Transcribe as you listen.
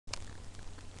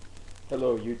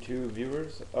Hello, YouTube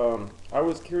viewers. I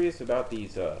was curious about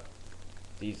these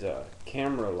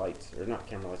camera lights, or not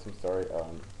camera lights. I'm sorry.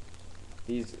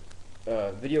 These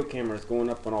video cameras going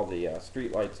up on all the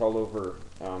street lights all over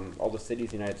all the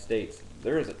cities in the United States.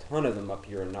 There is a ton of them up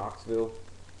here in Knoxville.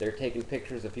 They're taking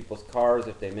pictures of people's cars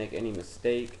if they make any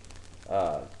mistake,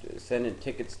 sending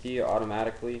tickets to you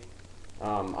automatically.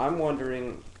 I'm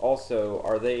wondering also,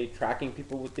 are they tracking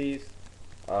people with these?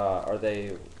 Are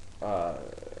they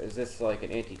is this like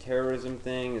an anti-terrorism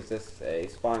thing? Is this a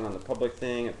spying on the public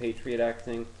thing, a Patriot Act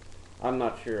thing? I'm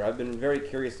not sure. I've been very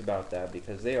curious about that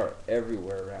because they are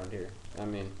everywhere around here. I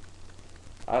mean,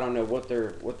 I don't know what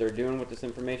they're doing with this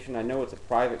information. I know it's a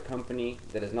private company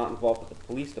that is not involved with the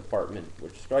police department,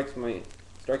 which strikes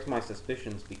my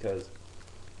suspicions because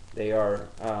they are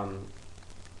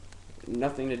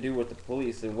nothing to do with the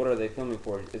police. And what are they filming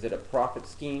for? Is it a profit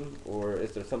scheme or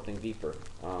is there something deeper?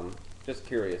 Just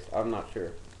curious. I'm not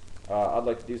sure. I'd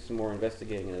like to do some more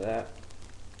investigating into that.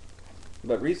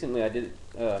 But recently I did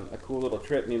a cool little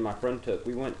trip me and my friend took.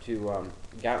 We went to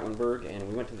Gatlinburg and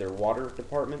we went to their water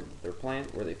department, their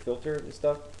plant where they filter and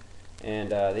stuff.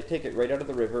 And they take it right out of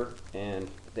the river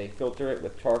and they filter it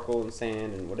with charcoal and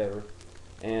sand and whatever.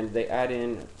 And they add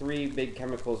in 3 big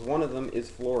chemicals. One of them is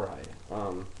fluoride.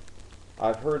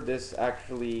 I've heard this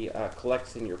actually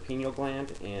collects in your pineal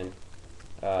gland and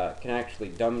can actually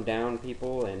dumb down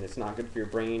people, and it's not good for your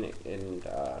brain. And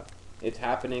it's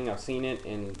happening. I've seen it,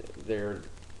 and they're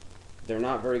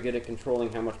not very good at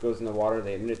controlling how much goes in the water.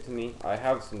 They admit it to me. I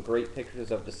have some great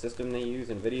pictures of the system they use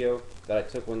in video that I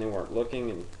took when they weren't looking,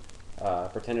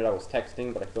 and pretended I was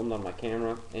texting, but I filmed on my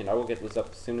camera. And I will get this up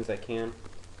as soon as I can,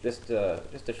 just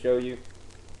to show you.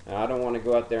 I don't want to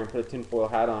go out there and put a tinfoil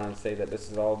hat on and say that this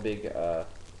is all big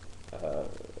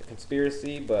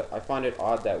conspiracy, but I find it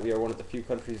odd that we are one of the few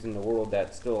countries in the world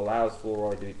that still allows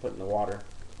fluoride to be put in the water.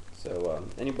 So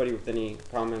anybody with any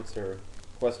comments or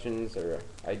questions or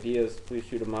ideas, please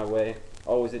shoot them my way.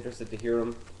 Always interested to hear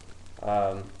them.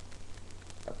 I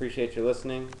appreciate you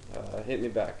listening. Hit me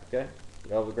back, okay?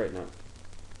 Y'all have a great night.